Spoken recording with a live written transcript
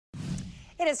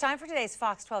It is time for today's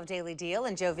Fox 12 Daily Deal,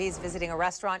 and Joe V's visiting a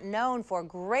restaurant known for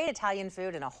great Italian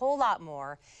food and a whole lot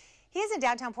more. He is in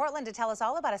downtown Portland to tell us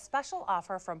all about a special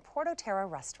offer from Porto Terra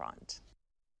restaurant.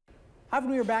 Hi,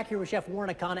 we are back here with Chef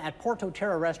Warren Akana at Porto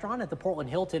Terra restaurant at the Portland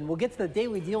Hilton. We'll get to the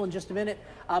Daily Deal in just a minute.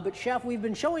 But Chef, we've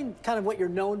been showing kind of what you're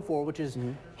known for, which is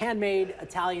handmade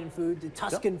Italian food,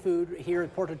 Tuscan food here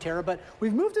at Porto Terra. But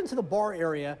we've moved into the bar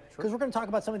area because we're going to talk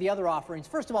about some of the other offerings.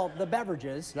 First of all, the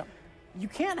beverages. You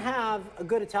can't have a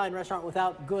good Italian restaurant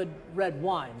without good red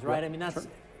wines, right? I mean, that's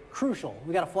crucial.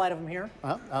 We got a flight of them here.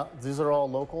 These are all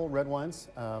local red wines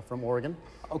from Oregon.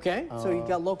 Okay, so you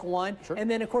got local wine.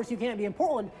 And then, of course, you can't be in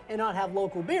Portland and not have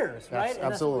local beers, right? Yes,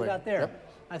 and that's what we got there.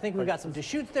 I think we've got some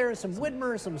Deschutes there, some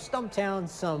Widmer, some Stumptown,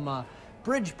 some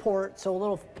Bridgeport, so a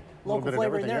little local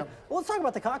flavor in there. Well, let's talk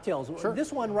about the cocktails.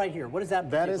 This one right here, what is that?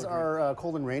 That is our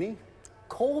Cold and Rainy.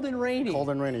 Cold and Rainy. Cold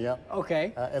and Rainy, yeah.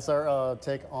 Okay. It's our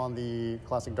take on the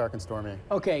classic Dark and Stormy.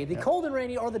 Okay, the Cold and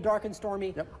Rainy or the Dark and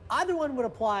Stormy. Either one would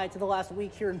apply to the last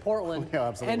week here in Portland. Yeah,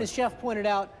 absolutely. And as Chef pointed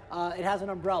out, it has an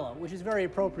umbrella, which is very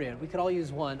appropriate. We could all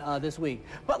use one this week.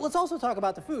 But let's also talk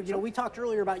about the food. You know, we talked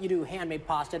earlier about you do handmade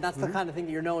pasta. That's the kind of thing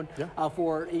that you're known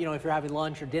for, you know, if you're having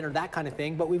lunch or dinner, that kind of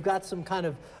thing. But we've got some kind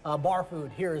of bar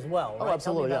food here as well. Oh,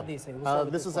 absolutely. Tell me about these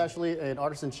things. This is actually an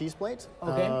artisan cheese plate.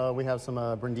 Okay. We have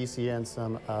some brindisi and some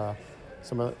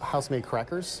house-made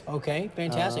crackers. Okay,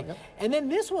 fantastic. And then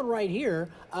this one right here,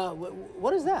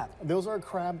 what is that? Those are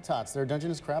crab tots. They're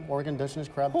Dungeness crab, Oregon Dungeness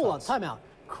crab tots. Hold on, time out.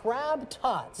 Crab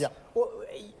tots. Yeah. Well,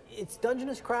 it's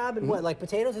Dungeness crab and what, like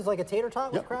potatoes? It's like a tater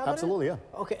tot with crab absolutely, in it?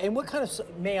 Okay, and what kind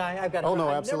of, may I, I've got Oh, no,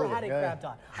 I've absolutely. never had a crab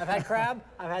tot. I've had crab,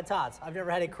 I've had tots. I've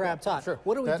never had a crab tot. Sure.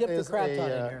 What do we dip the crab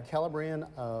tot in here? Calabrian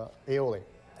aioli.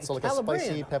 So like a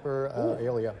spicy pepper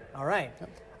aioli, yeah. All right.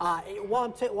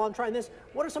 While I'm trying this,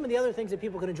 what are some of the other things that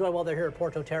people can enjoy while they're here at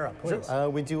Porto Terra? Please.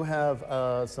 We do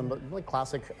have some like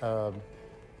classic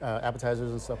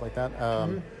appetizers and stuff like that.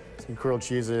 Some grilled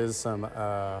cheeses, some.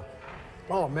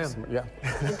 Oh man.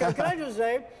 Can I just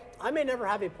say, I may never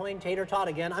have a plain tater tot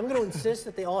again. I'm going to insist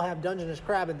that they all have Dungeness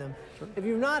crab in them. If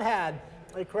you've not had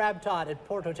a crab tot at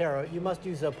Porto Terra, you must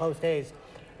use a post-haste.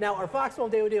 Now, our Fox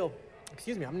 12 Daily Deal.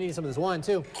 Excuse me, I'm going to need some of this wine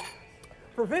too.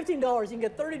 For $15, you can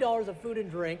get $30 of food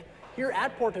and drink here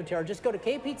at Porto Terra. Just go to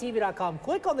kptv.com,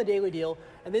 click on the Daily Deal,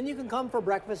 and then you can come for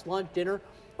breakfast, lunch, dinner,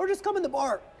 or just come in the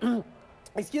bar,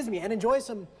 excuse me, and enjoy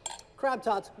some crab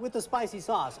tots with the spicy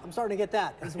sauce. I'm starting to get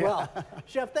that as well.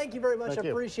 Chef, thank you very much. I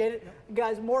appreciate it.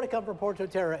 Guys, more to come from Porto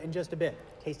Terra in just a bit.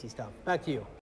 Tasty stuff. Back to you.